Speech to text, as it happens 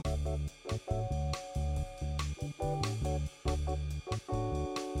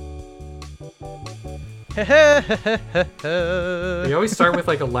We always start with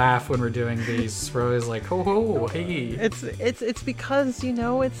like a laugh when we're doing these. We're always like, ho ho, hey. It's because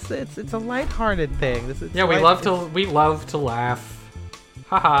it's a lighthearted thing. Yeah, we love to laugh.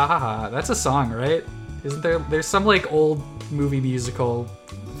 Ha ha ha ha. That's a song, right? Isn't there? There's some like old movie musical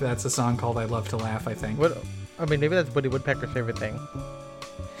that's a song called "I Love to Laugh." I think. What? I mean, maybe that's Woody Woodpecker's favorite thing.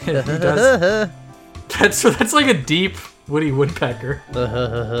 He does. That's like a deep Woody Woodpecker.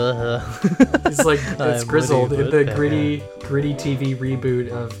 He's like it's grizzled in the gritty TV reboot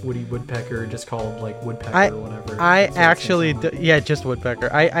of Woody Woodpecker, just called like Woodpecker or whatever. I actually just Woodpecker.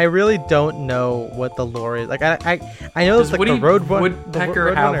 I really don't know what the lore is. Like I know Does it's like Woody the Road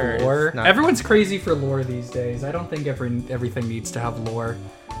Woodpecker have lore? Not... Everyone's crazy for lore these days. I don't think everything needs to have lore.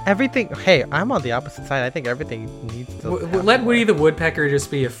 Everything. Hey, I'm on the opposite side. I think everything needs to. Let Woody the Woodpecker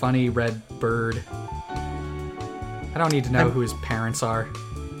just be a funny red bird. I don't need to know who his parents are.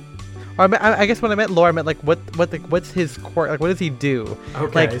 I guess when I meant lore, I meant like what's his quirk? Like what does he do?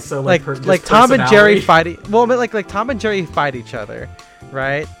 Okay, like Tom and Jerry fight. Well, I meant like Tom and Jerry fight each other,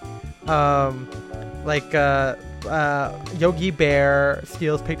 right? Yogi Bear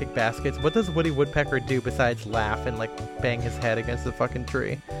steals picnic baskets. What does Woody Woodpecker do besides laugh and like bang his head against the fucking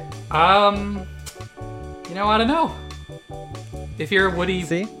tree? I don't know. If you're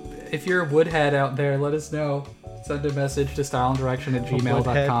a Woodhead out there, let us know. Send a message to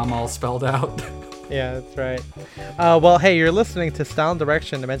styleanddirection@gmail.com, all spelled out. Yeah, that's right. Well, hey, you're listening to Style and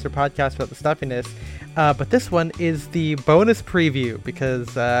Direction, the Mentor podcast about the stuffiness. But this one is the bonus preview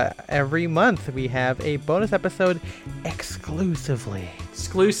because every month we have a bonus episode exclusively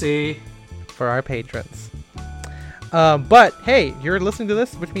for our patrons. But hey, you're listening to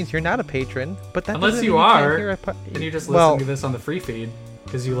this, which means you're not a patron. But that unless you are, and you just listen to this on the free feed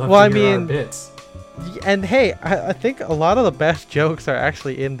because you love to hear our bits. And hey, I think a lot of the best jokes are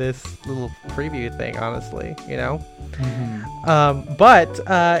actually in this little preview thing, honestly, you know? Mm-hmm. But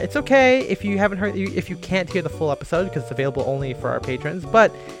it's okay if you haven't heard, if you can't hear the full episode because it's available only for our patrons.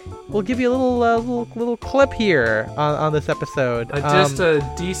 But we'll give you a little clip here on this episode. Just a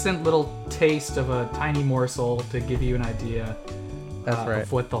decent little taste of a tiny morsel to give you an idea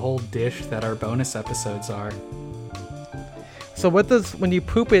of what the whole dish that our bonus episodes are. So when you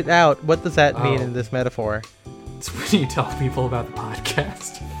poop it out, what does that mean in this metaphor? It's when you tell people about the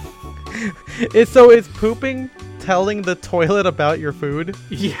podcast. Is pooping telling the toilet about your food?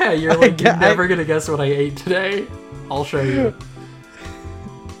 Yeah, you're never going to guess what I ate today. I'll show you.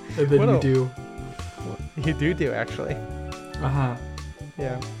 And then you do. You do, actually. Uh-huh.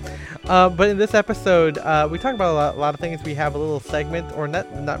 Yeah. But in this episode, we talk about a lot of things. We have a little segment, or not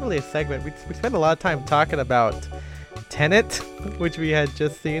really a segment. We spend a lot of time talking about Tenet, which we had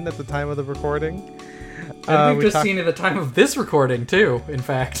just seen at the time of the recording. And we've just seen at the time of this recording, too, in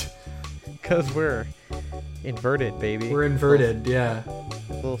fact. Because we're inverted, baby. We're inverted, yeah.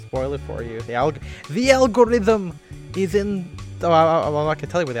 A little spoiler for you. The algorithm is in... Oh, I'm not going to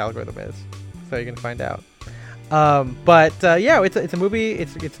tell you what the algorithm is. So you're going to find out. It's a movie.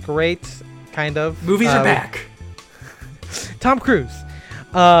 It's great, kind of. Movies are back. Tom Cruise.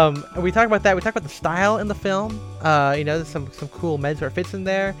 We talk about that. We talk about the style in the film. There's some cool men's outfits in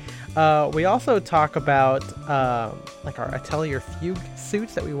there. We also talk about our Atelier Fugue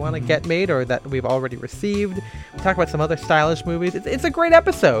suits that we want to get made or that we've already received. We talk about some other stylish movies. It's a great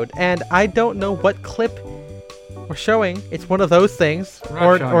episode, and I don't know what clip we're showing. It's one of those things,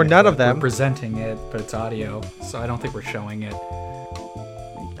 or none of them. We're presenting it, but it's audio, so I don't think we're showing it.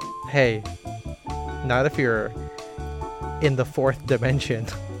 Hey, not if you're in the fourth dimension.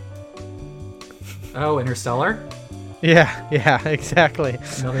 Oh, Interstellar? Yeah, exactly.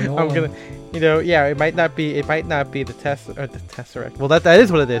 I'm gonna, it might not be the Tesseract. Well, that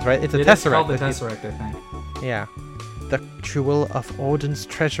is what it is, right? It's a Tesseract. It's called the Tesseract, I think. Yeah, the jewel of Odin's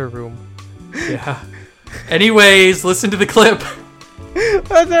treasure room. Yeah. Anyways, listen to the clip.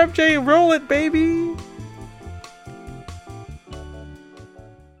 That's MJ. Roll it, baby.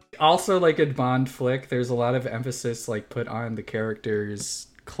 Also, like a Bond flick, there's a lot of emphasis put on the characters'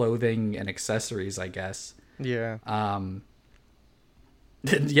 clothing and accessories, I guess. Yeah.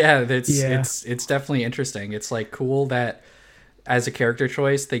 It's definitely interesting. It's cool that as a character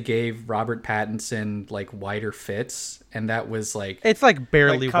choice they gave Robert Pattinson wider fits, and that was it's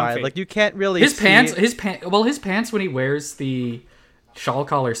barely wide. You can't really his pants when he wears the shawl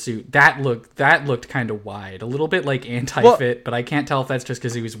collar suit that looked kind of wide, a little bit anti-fit, but I can't tell if that's just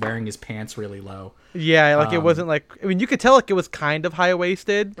because he was wearing his pants really low. Yeah, it wasn't you could tell it was kind of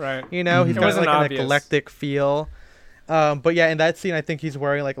high-waisted, right? He's got an eclectic feel. But yeah, in that scene, I think he's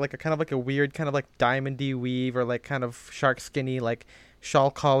wearing a kind of a weird kind of diamondy weave or kind of shark skinny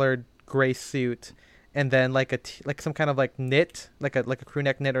shawl collared gray suit, and then like like some kind of like knit, like a crew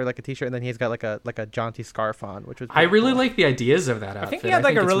neck knit or like a t-shirt, and then he's got like a jaunty scarf on, which was I really cool. like the ideas of that outfit. I think he had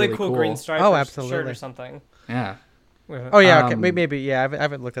like a really cool green stripe shirt or something. Yeah. Oh yeah, okay, maybe yeah. I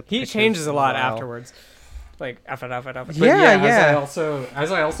haven't looked at. He changes a lot afterwards. Like after. Yeah.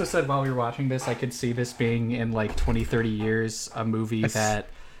 As I also said while we were watching this, I could see this being in like 20, 30 years a movie that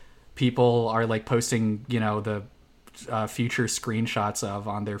people are like posting, the future screenshots of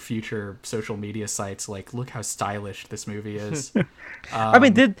on their future social media sites. Like, look how stylish this movie is. I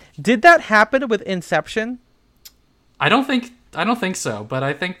mean, did that happen with Inception? I don't think so, but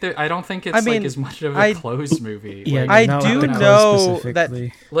I don't think it's like as much of a closed movie. Yeah, I do know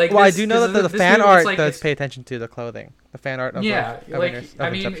that. Like, I do know that the fan movie, art like, does pay attention to the clothing. The fan art of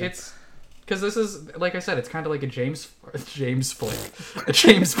Inception. It's because this is, like I said, it's kind of like a James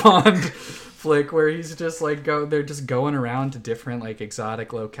Bond flick where he's just like they're just going around to different like exotic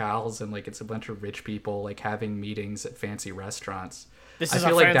locales, and like it's a bunch of rich people like having meetings at fancy restaurants. I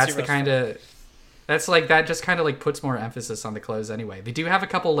feel like that's the kind of. That's like that just kind of like puts more emphasis on the clothes anyway. They do have a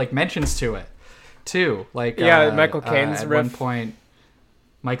couple like mentions to it too. Like Michael Caine's at riff. one point,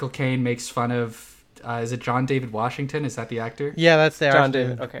 Michael Caine makes fun of is it John David Washington? Is that the actor? Yeah, that's the John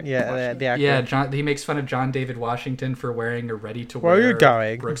David. Okay. Yeah, the actor. Yeah, he makes fun of John David Washington for wearing a ready-to-wear. Where are you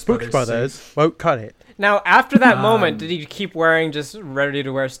going? Brooks Brothers won't cut it. Now, after that moment, did he keep wearing just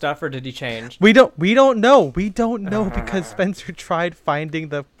ready-to-wear stuff, or did he change? We don't know. We don't know because Spencer tried finding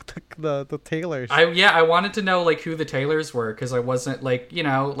the tailors. I wanted to know like who the tailors were because I wasn't like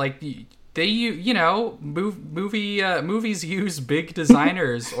movies use big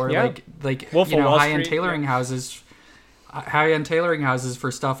designers or like high-end tailoring houses. High-end tailoring houses for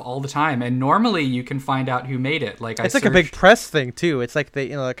stuff all the time, and normally you can find out who made it. It's like a big press thing too. It's like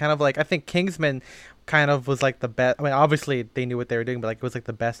kind of like I think Kingsman kind of was like the best. I mean, obviously they knew what they were doing, but like it was like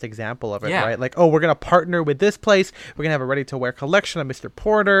the best example of it, right? Like, oh, we're gonna partner with this place. We're gonna have a ready-to-wear collection of Mr.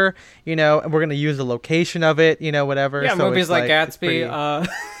 Porter, and we're gonna use the location of it, whatever. Yeah, so movies like Gatsby.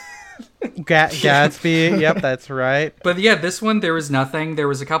 Gatsby, yep, that's right. But yeah, this one there was nothing. There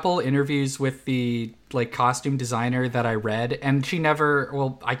was a couple interviews with the like costume designer that I read, and he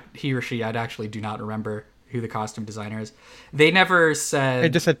or she, I actually do not remember who the costume designer is. They never said. It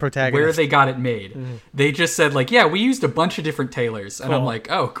just said protagonist. Where they got it made. Mm-hmm. They just said like, yeah, we used a bunch of different tailors, and I'm like,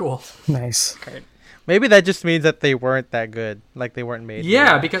 oh, cool, nice. Great. Maybe that just means that they weren't that good. Like they weren't made.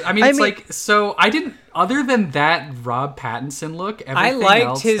 Yeah, because so I didn't. Other than that Rob Pattinson look, everything I liked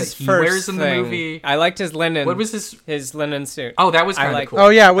else his that he first wears in the movie. I liked his linen. What was his linen suit? Oh, that was kind of cool. Oh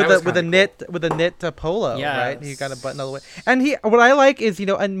yeah, with a knit polo, yes. Right? He got a button all the way. And what I like is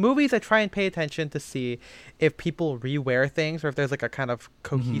in movies I try and pay attention to see if people rewear things or if there's like a kind of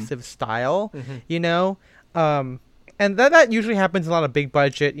cohesive style, And that usually happens in a lot of big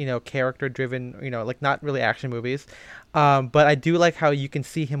budget, character driven, like not really action movies. But I do like how you can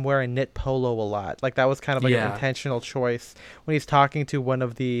see him wearing knit polo a lot. Like that was kind of like an intentional choice when he's talking to one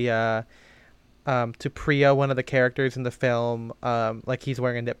of the to Priya, one of the characters in the film. Like he's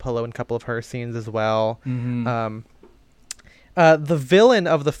wearing a knit polo in a couple of her scenes as well. Mm-hmm. The villain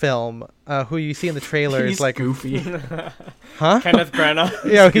of the film, who you see in the trailer, he's is like goofy. Huh? Kenneth Branagh.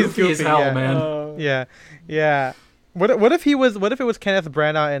 Yeah, he's goofy as hell, man. Yeah. What if it was Kenneth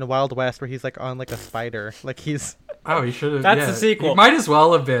Branagh in Wild West where he's like on like a spider, like he's. Oh, he should have. That's the sequel. He might as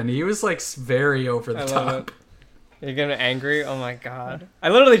well have been. He was like very over the top. You're getting angry? Oh my god! I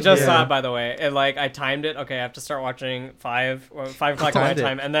literally just saw it, by the way. And like I timed it. Okay, I have to start watching 5 o'clock my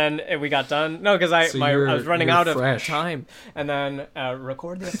time, and then we got done. No, because I was running out of time, and then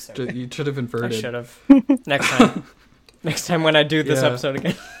record the episode. You should have inverted. I should have. Next time when I do this episode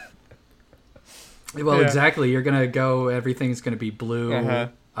again. Well, exactly. You're gonna go. Everything's gonna be blue, and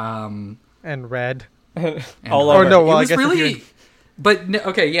red. All over. No, well, it was really. But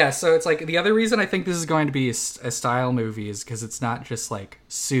okay, yeah. So it's like the other reason I think this is going to be a style movie is because it's not just like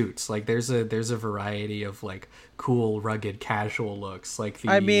suits. Like there's a variety of like cool, rugged, casual looks. Like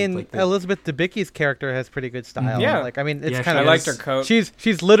Elizabeth Debicki's character has pretty good style. Yeah. Like it's kind of. I liked her coat.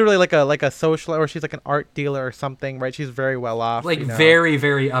 She's literally like a social, or she's like an art dealer or something, right? She's very well off. Like very,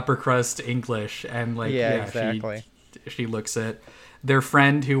 very upper crust English, and like exactly. She looks it. Their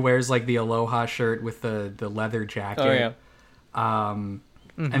friend who wears like the Aloha shirt with the leather jacket. Oh yeah. And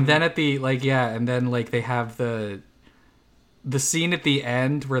then at the and then like they have the scene at the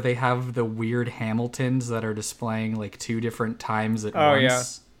end where they have the weird Hamiltons that are displaying like 2 different times at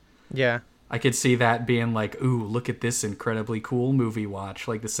once. Yeah. I could see that being like, ooh, look at this incredibly cool movie watch,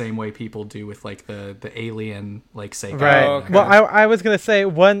 like the same way people do with like the Alien like Sega. Right. Oh, okay. Well, I was gonna say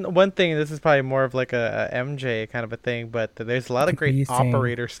one thing. This is probably more of like a MJ kind of a thing, but there's a lot of great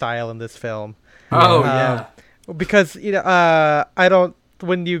operator style in this film. Oh yeah. Because I don't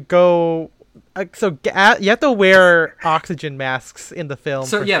when you go. So you have to wear oxygen masks in the film.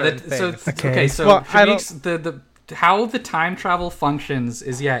 So yeah, the how the time travel functions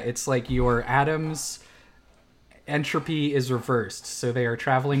is it's like your atoms entropy is reversed, so they are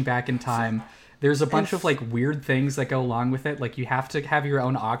traveling back in time. There's a bunch of like weird things that go along with it, like you have to have your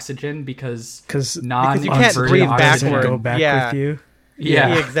own oxygen because you can't breathe backward. Go back with you.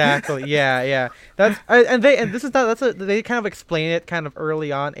 Yeah, exactly. Yeah. They kind of explain it kind of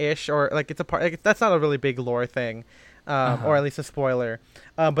early on ish, or like it's a part. Like, that's not a really big lore thing, or at least a spoiler.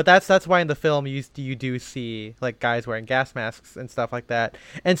 But that's why in the film you do see like guys wearing gas masks and stuff like that,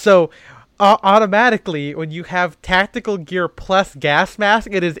 and so automatically when you have tactical gear plus gas mask,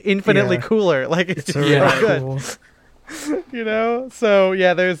 it is infinitely cooler. Like it's just so good. Cool. So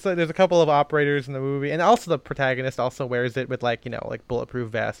there's a couple of operators in the movie, and also the protagonist also wears it with like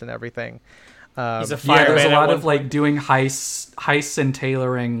bulletproof vest and everything. He's a fireman. There's a lot of like doing heists and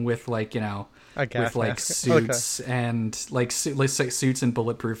tailoring with like with like suits and like suits and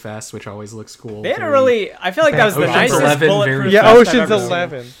bulletproof vests, which always looks cool. They had I feel like that was the nicest bulletproof vest Ocean's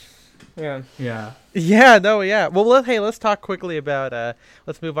 11. Yeah. Well, let's talk quickly about.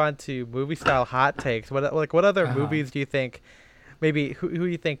 Let's move on to movie style hot takes. What other movies do you think? Maybe who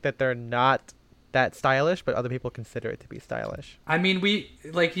you think that they're not that stylish, but other people consider it to be stylish? I mean, we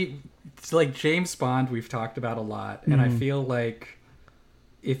like James Bond. We've talked about a lot, and I feel like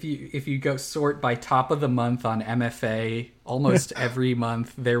if you go sort by top of the month on MFA, almost every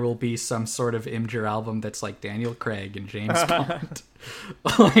month there will be some sort of Imgur album that's like Daniel Craig and James Bond.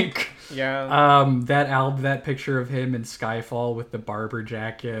 That picture of him in Skyfall with the barber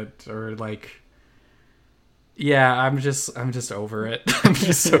jacket, or like, I'm just over it. I'm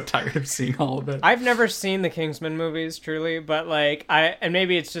just so tired of seeing all of it. I've never seen the Kingsman movies, truly, but like and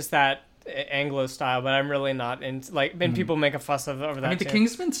maybe it's just that Anglo style, but I'm really not into and people make a fuss over that. I mean, the too.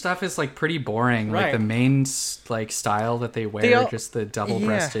 Kingsman stuff is like pretty boring. Right. Like the main like style that they wear, just the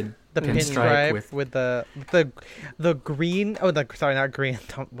double-breasted the pinstripe with the green. Oh, sorry, not green.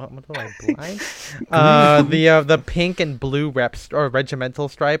 What am I blind? The pink and blue regimental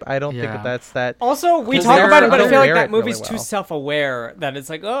stripe. I don't think that's that. Also, we talk about it, but I feel like that movie's too self-aware that it's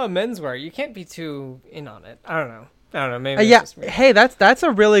like, oh, menswear. You can't be too in on it. I don't know. Maybe. Hey, that's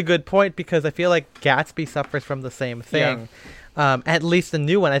a really good point, because I feel like Gatsby suffers from the same thing. At least the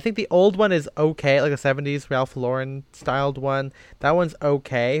new one. I think the old one is okay, like the 70s Ralph Lauren styled one. That one's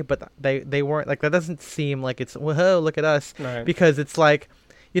okay, but they weren't like, that doesn't seem like it's, whoa, look at us. Right. Because it's like,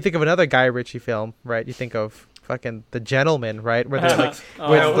 you think of another Guy Ritchie film, right? You think of fucking The Gentleman, right? Where they're like,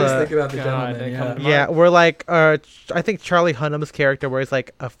 I always think about The Gentleman. We're like, I think Charlie Hunnam's character wears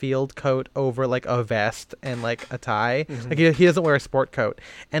like a field coat over like a vest and like a tie. Like he doesn't wear a sport coat,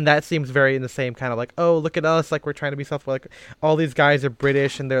 and that seems very in the same kind of like, oh, look at us, like we're trying to be like all these guys are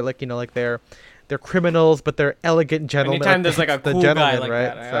British and they're like, like they're criminals, but they're elegant gentlemen. Anytime there's like a cool guy like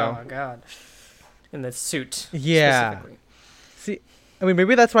right? that, so, oh god, in the suit, specifically. See, I mean,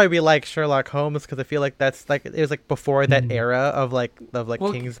 maybe that's why we like Sherlock Holmes, because I feel like that's like it was like before that era of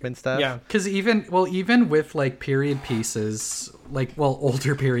Kingsman stuff. Yeah, because even with like period pieces,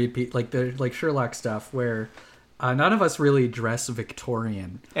 older period like the Sherlock stuff, where none of us really dress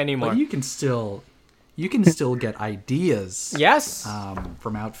Victorian anymore. But you can still get ideas. Yes.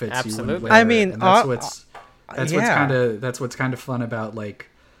 From outfits. Absolutely. You wouldn't wear. I mean, and that's what's kind of fun about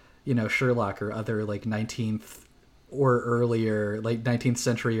Sherlock or other 19th or earlier, 19th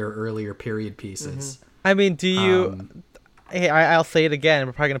century or earlier period pieces. I mean, do you? Hey, I'll say it again.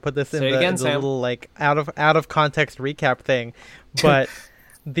 We're probably gonna put this in the little out of context recap thing, but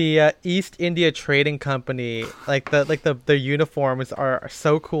the East India Trading Company, the uniforms are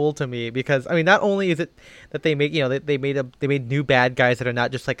so cool to me, because I mean, not only is it that they make they made new bad guys that are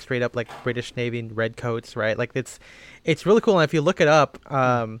not just straight up British Navy red coats, right? It's really cool, and if you look it up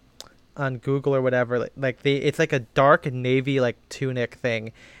on Google or whatever, it's like a dark navy tunic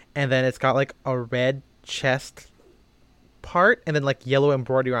thing, and then it's got a red chest part and then yellow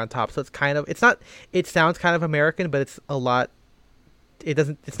embroidery on top. So it sounds kind of American, but it's a lot.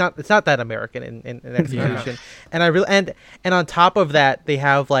 It's not that American in execution. And and on top of that they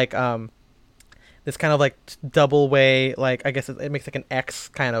have this kind of double way, I guess it makes an X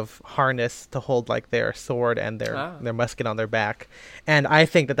kind of harness to hold their sword and their musket on their back. And I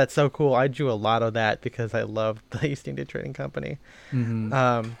think that's so cool. I drew a lot of that because I love the East India Trading Company.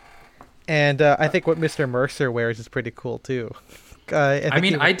 And I think what Mr. Mercer wears is pretty cool too. I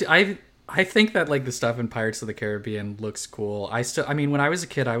think that the stuff in Pirates of the Caribbean looks cool. When I was a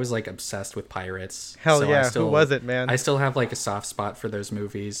kid, I was obsessed with pirates. Hell yeah, who was it, man? I still have a soft spot for those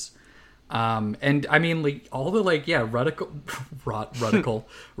movies. And I mean, like all the like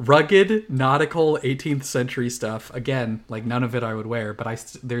rugged nautical 18th century stuff. Again, like none of it I would wear,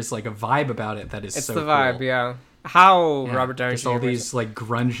 but there's like a vibe about it that is it's so the vibe, cool. yeah. How Robert Downey Just all these like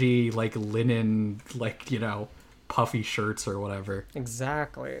grungy, like linen, like puffy shirts or whatever.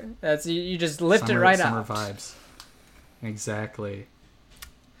 Exactly. That's you just lift it right summer up. Vibes. Exactly.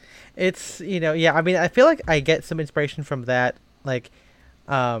 It's I mean, I feel like I get some inspiration from that, like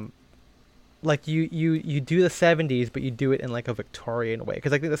you do the 70s, but you do it in like a Victorian way,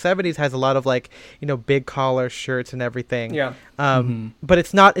 because I think the 70s has a lot of like big collar shirts and everything. Yeah. But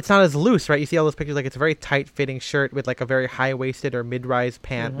it's not as loose, right? You see all those pictures, like it's a very tight fitting shirt with like a very high waisted or mid rise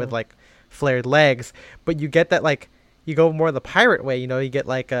pant with like flared legs. But you get that like you go more the pirate way. You get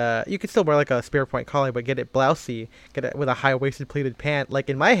like you could still wear like a Spear Point collar, but get it blousy, get it with a high waisted pleated pant. Like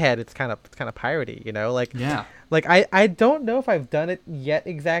in my head, it's kind of piratey. Like yeah. Like I don't know if I've done it yet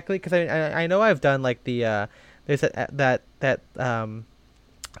exactly, because I know I've done like the there's that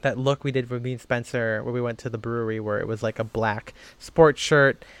look we did for me and Spencer where we went to the brewery where it was like a black sports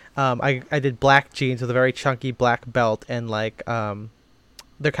shirt. I did black jeans with a very chunky black belt, and like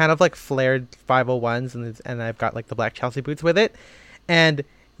they're kind of like flared 501s, and I've got like the black Chelsea boots with it. And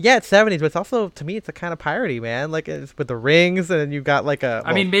yeah, it's 70s, but it's also, to me, it's a kind of piratey, man. Like it's with the rings, and then you've got like a.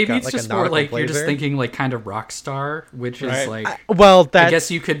 I mean, maybe it's like just more like you're just thinking like kind of rock star, which is like. I guess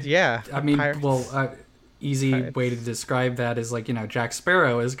you could. Yeah. I mean, easy way to describe that is like Jack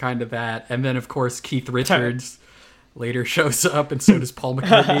Sparrow is kind of that, and then of course Keith Richards later shows up, and so does Paul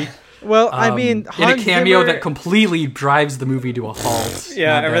McCartney. Well, I mean, in a cameo that completely drives the movie to a halt.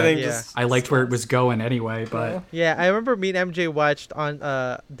 Yeah, everything just. I liked where it was going anyway, but yeah, I remember me and MJ watched on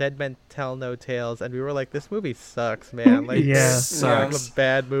Dead Men Tell No Tales, and we were like, "This movie sucks, man! Like, sucks. It's a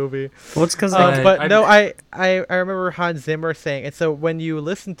bad movie." Well, it's because I remember Hans Zimmer saying, and so when you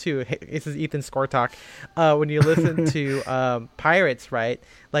listen to this is Ethan Score talk, when you listen to Pirates, right?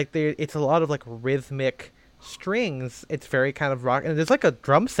 Like, it's a lot of like rhythmic strings. It's very kind of rock, and there's like a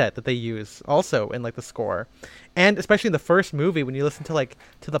drum set that they use also in like the score, and especially in the first movie when you listen to like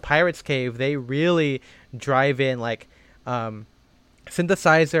to the Pirates Cave, they really drive in like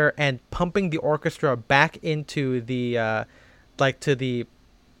synthesizer and pumping the orchestra back into the like to the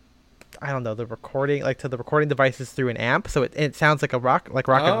the recording, like to the recording devices through an amp, so it sounds like rock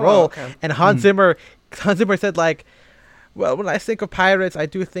and roll. Okay. And Hans Zimmer said like, well, when I think of pirates, I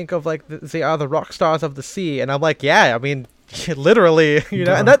do think of like they are the rock stars of the sea, and I'm like, yeah, I mean, literally,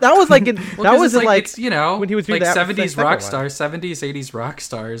 and that was like that was like it's, when he was doing like that 70s rock stars, 70s 80s rock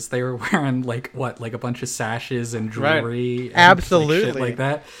stars. They were wearing like a bunch of sashes and jewelry, and absolutely shit like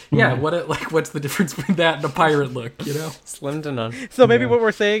that. Yeah, what's the difference between that and a pirate look? Slim to none. So maybe what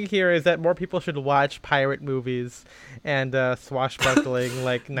we're saying here is that more people should watch pirate movies and swashbuckling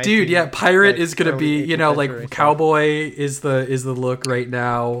like 19, dude. Yeah, pirate like, is gonna be like cowboy is the look right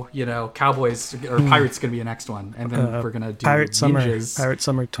now. Cowboys or pirates gonna be the next one, and then we're gonna do Pirate ninjas,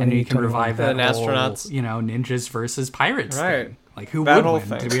 Summer 2021. and you can revive that whole, astronauts. Ninjas versus pirates thing. Like who that would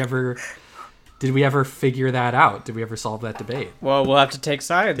win? Thing. Did we ever figure that out? Did we ever solve that debate? Well, we'll have to take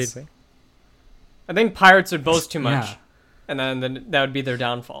sides. Did we? I think pirates would boast too much, Yeah. and then that would be their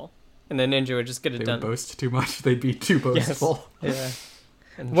downfall. And then Ninja would just get it They done. would boast too much. They'd be too boastful. Yes.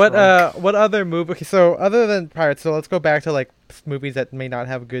 Yeah. What other movie? Okay, so other than pirates, so let's go back to like movies that may not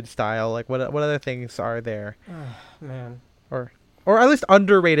have good style. Like what other things are there? Oh, man. Or at least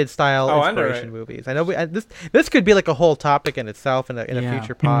underrated style inspiration underrated movies. I know this could be like a whole topic in itself in a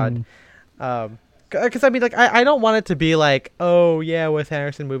future pod. Because I mean, like I don't want it to be like, oh yeah, Wes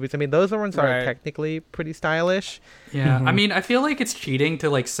Anderson movies. I mean, those ones are technically pretty stylish. Yeah, I mean, I feel like it's cheating to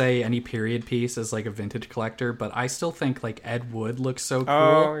like say any period piece is like a vintage collector, but I still think like Ed Wood looks so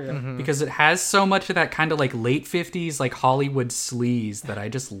cool because it has so much of that kind of like late 50s like Hollywood sleaze that I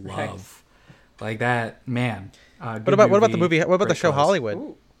just love. Like that, man. What about the movie? What about the show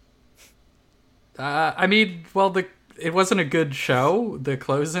Hollywood? I mean, well, it wasn't a good show. The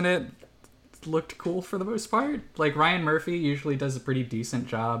clothes in it looked cool for the most part. Like Ryan Murphy usually does a pretty decent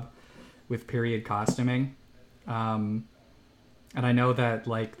job with period costuming. And I know that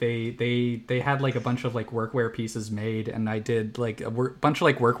like they had like a bunch of like workwear pieces made, and I did like a bunch of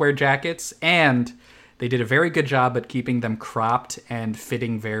like workwear jackets, and they did a very good job at keeping them cropped and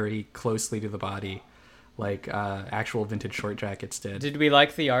fitting very closely to the body, like actual vintage short jackets did. Did we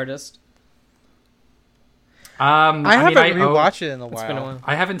like The Artist? I haven't rewatched it in a while. It's been a while.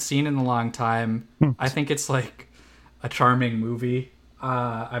 I haven't seen it in a long time. I think it's like a charming movie.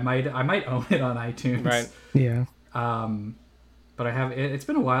 I might own it on iTunes. Right. Yeah. but it's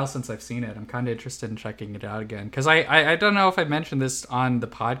been a while since I've seen it. I'm kind of interested in checking it out again because I don't know if I mentioned this on the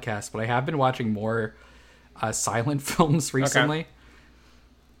podcast, but I have been watching more silent films recently.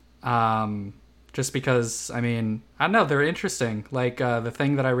 Okay. Just because, I mean, I don't know, they're interesting. Like, the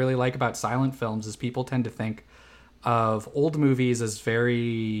thing that I really like about silent films is people tend to think of old movies as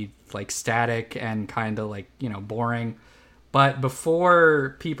very, like, static and kind of, like, you know, boring. But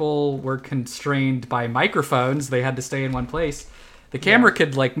before people were constrained by microphones, they had to stay in one place. The camera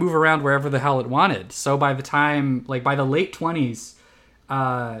could, like, move around wherever the hell it wanted. So by the time, like, by the late 20s,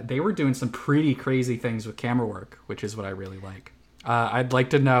 they were doing some pretty crazy things with camera work, which is what I really like. I'd like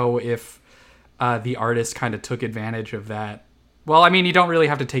to know if the artist kind of took advantage of that. Well, I mean, you don't really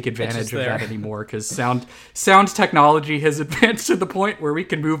have to take advantage of that anymore because sound technology has advanced to the point where we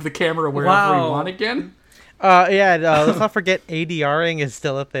can move the camera wherever we want again. Let's not forget ADRing is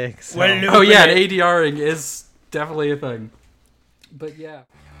still a thing. So. ADRing is definitely a thing. But yeah.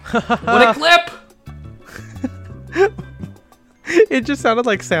 What a clip! It just sounded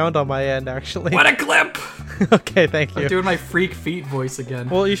like sound on my end, actually. What a clip! Okay, thank you. I'm doing my freak feet voice again.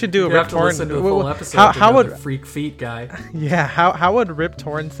 Well, you should do a Rip Torn. Listen to the full episode. How would freak feet guy? Yeah, how would Rip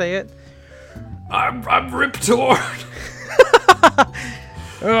Torn say it? I'm Rip Torn.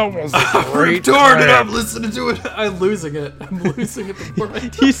 That was I'm Rip Torn, and I'm listening to it. I'm losing it before my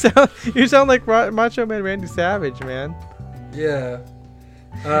time. You sound like Macho Man Randy Savage, man. Yeah.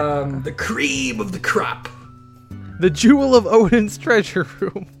 The cream of the crop. The jewel of Odin's treasure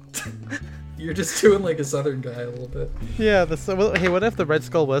room. You're just doing like a Southern guy a little bit. Yeah. Hey, what if the Red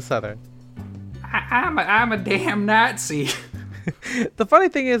Skull was Southern? I'm a damn Nazi. The funny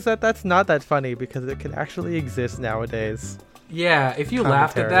thing is that's not that funny because it can actually exist nowadays. Yeah, if you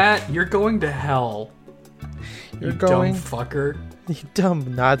laughed at that, you're going to hell. You dumb fucker. You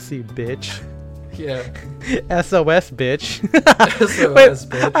dumb Nazi bitch. Yeah. SOS, bitch. SOS,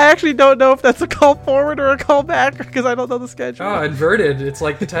 bitch. I actually don't know if that's a call forward or a call back because I don't know the schedule. Oh, inverted. It's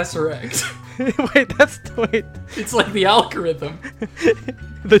like the Tesseract. Wait. It's like the algorithm.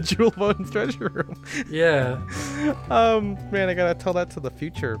 The Jewel of Odin's treasure room. Yeah. Man, I gotta tell that to the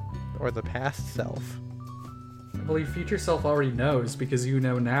future or the past self. I believe future self already knows because you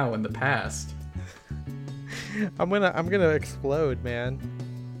know now in the past. I'm gonna explode, man.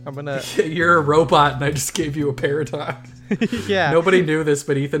 You're a robot and I just gave you a paradox. Yeah. Nobody knew this,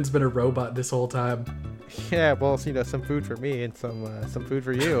 but Ethan's been a robot this whole time. Yeah, well, some food for me and some food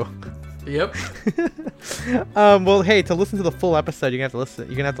for you. Yep. Well, hey, to listen to the full episode, you're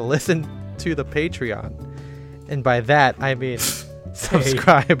gonna have to listen to the Patreon. And by that, I mean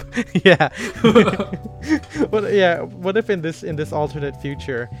subscribe. Yeah. What if in this alternate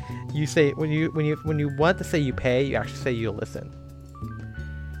future, you say when you want to say you pay, you actually say you listen.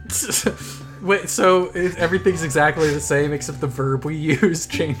 Wait, so everything's exactly the same except the verb we use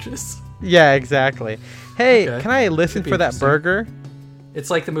changes? Yeah, exactly. Hey, okay. Can I listen for that burger? It's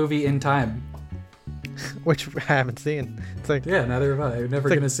like the movie In Time. Which I haven't seen. It's like, yeah, neither have I. I'm never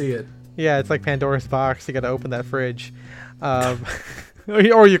going to see it. Yeah, it's like Pandora's box. You got to open that fridge. Or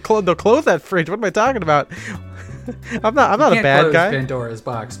they'll close that fridge. What am I talking about? I'm not a bad guy. Pandora's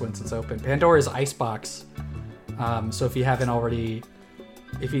box once it's open. Pandora's icebox. So if you haven't already...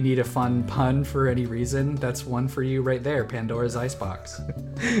 If you need a fun pun for any reason, that's one for you right there. Pandora's icebox.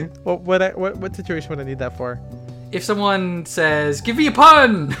 Well, what situation would I need that for? If someone says, "Give me a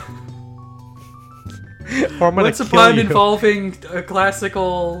pun," what's a pun involving a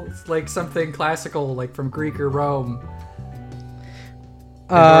classical, like something classical, like from Greek or Rome?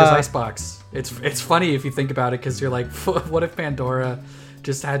 Pandora's icebox. It's funny if you think about it, because you're like, what if Pandora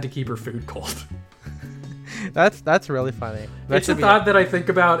just had to keep her food cold? That's really funny. It's a thought that I think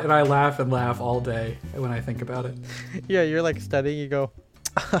about, and I laugh and laugh all day when I think about it. Yeah, you're like studying, you go,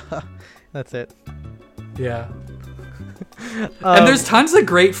 that's it. Yeah. And there's tons of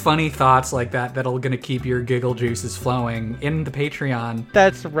great funny thoughts like that'll gonna keep your giggle juices flowing in the Patreon.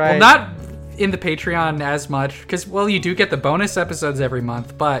 That's right. Well, not in the Patreon as much, because, well, you do get the bonus episodes every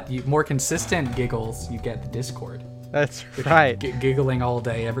month, but more consistent giggles, you get the Discord. That's right. Giggling all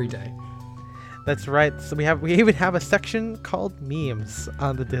day, every day. That's right. So we even have a section called memes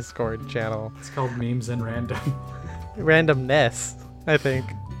on the Discord channel. It's called Memes and Random. Randomness, I think.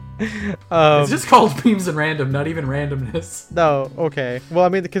 It's just called Memes and Random, not even randomness. No, okay. Well, I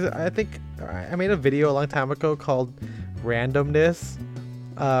mean, because I think I made a video a long time ago called Randomness,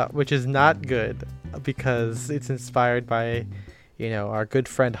 which is not good because it's inspired by, our good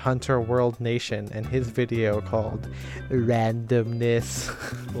friend Hunter World Nation and his video called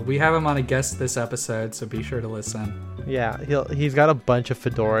Randomness. Well, we have him on a guest this episode, so be sure to listen. Yeah, he's got a bunch of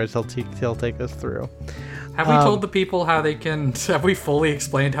fedoras he'll take us through. Have we told the people how they can... Have we fully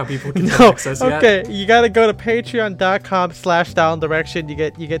explained how people can access yet? Okay, you gotta go to patreon.com/downdirection. You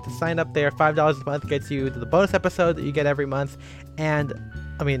get to sign up there. $5 a month gets you to the bonus episode that you get every month. And,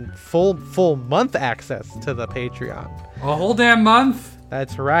 I mean, full month access to the Patreon. A whole damn month?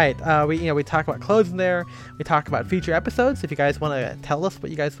 That's right. We talk about clothes in there. We talk about future episodes. If you guys want to tell us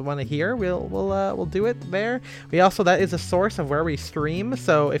what you guys want to hear, we'll do it there. We also, that is a source of where we stream.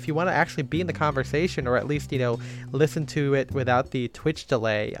 So if you want to actually be in the conversation, or at least listen to it without the Twitch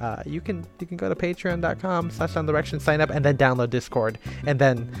delay, you can go to patreon.com/downdirection, sign up, and then download Discord. And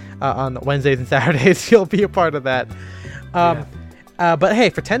then on Wednesdays and Saturdays, you'll be a part of that. But hey,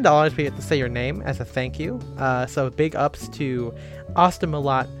 for $10, we get to say your name as a thank you. So big ups to Austin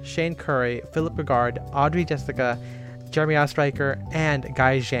Millot, Shane Curry, Philip Regard, Audrey Jessica, Jeremy Ostreicher, and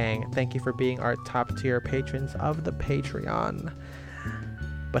Guy Zhang. Thank you for being our top tier patrons of the Patreon.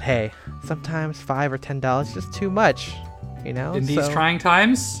 But hey, sometimes $5 or $10 is just too much, In these trying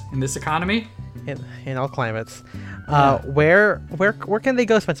times, in this economy, in all climates. Where can they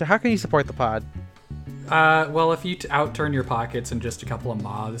go, Spencer? How can you support the pod? Well, if you outturn your pockets and just a couple of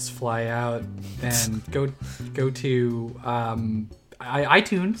moths fly out, then go to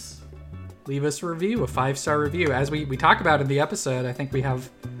iTunes, leave us a review, a 5-star review. As we talk about in the episode, I think we have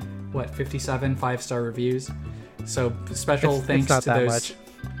 57 5-star reviews. So special thanks to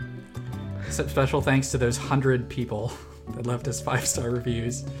those 100 people that left us 5-star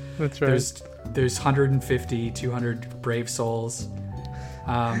reviews. That's right. There's 150, 200 brave souls.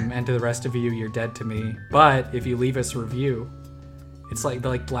 And to the rest of you, you're dead to me. But if you leave us a review, it's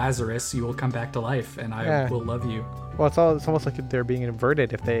like Lazarus, you will come back to life, and I will love you. Well, it's almost like they're being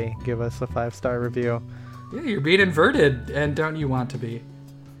inverted if they give us a 5-star review. Yeah, you're being inverted, and don't you want to be?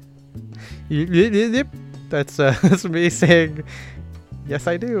 Yep. That's me saying, yes,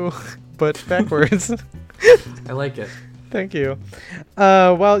 I do, but backwards. I like it. Thank you.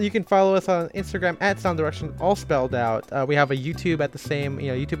 Well, you can follow us on Instagram at SoundDirection, all spelled out. We have a YouTube at the same,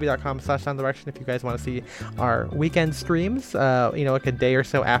 youtube.com/SoundDirection if you guys want to see our weekend streams, like a day or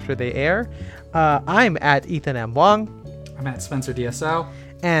so after they air. I'm at Ethan M. Wong. I'm at Spencer DSO.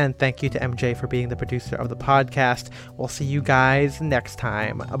 And thank you to MJ for being the producer of the podcast. We'll see you guys next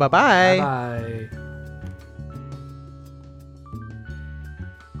time. Bye-bye. Bye-bye.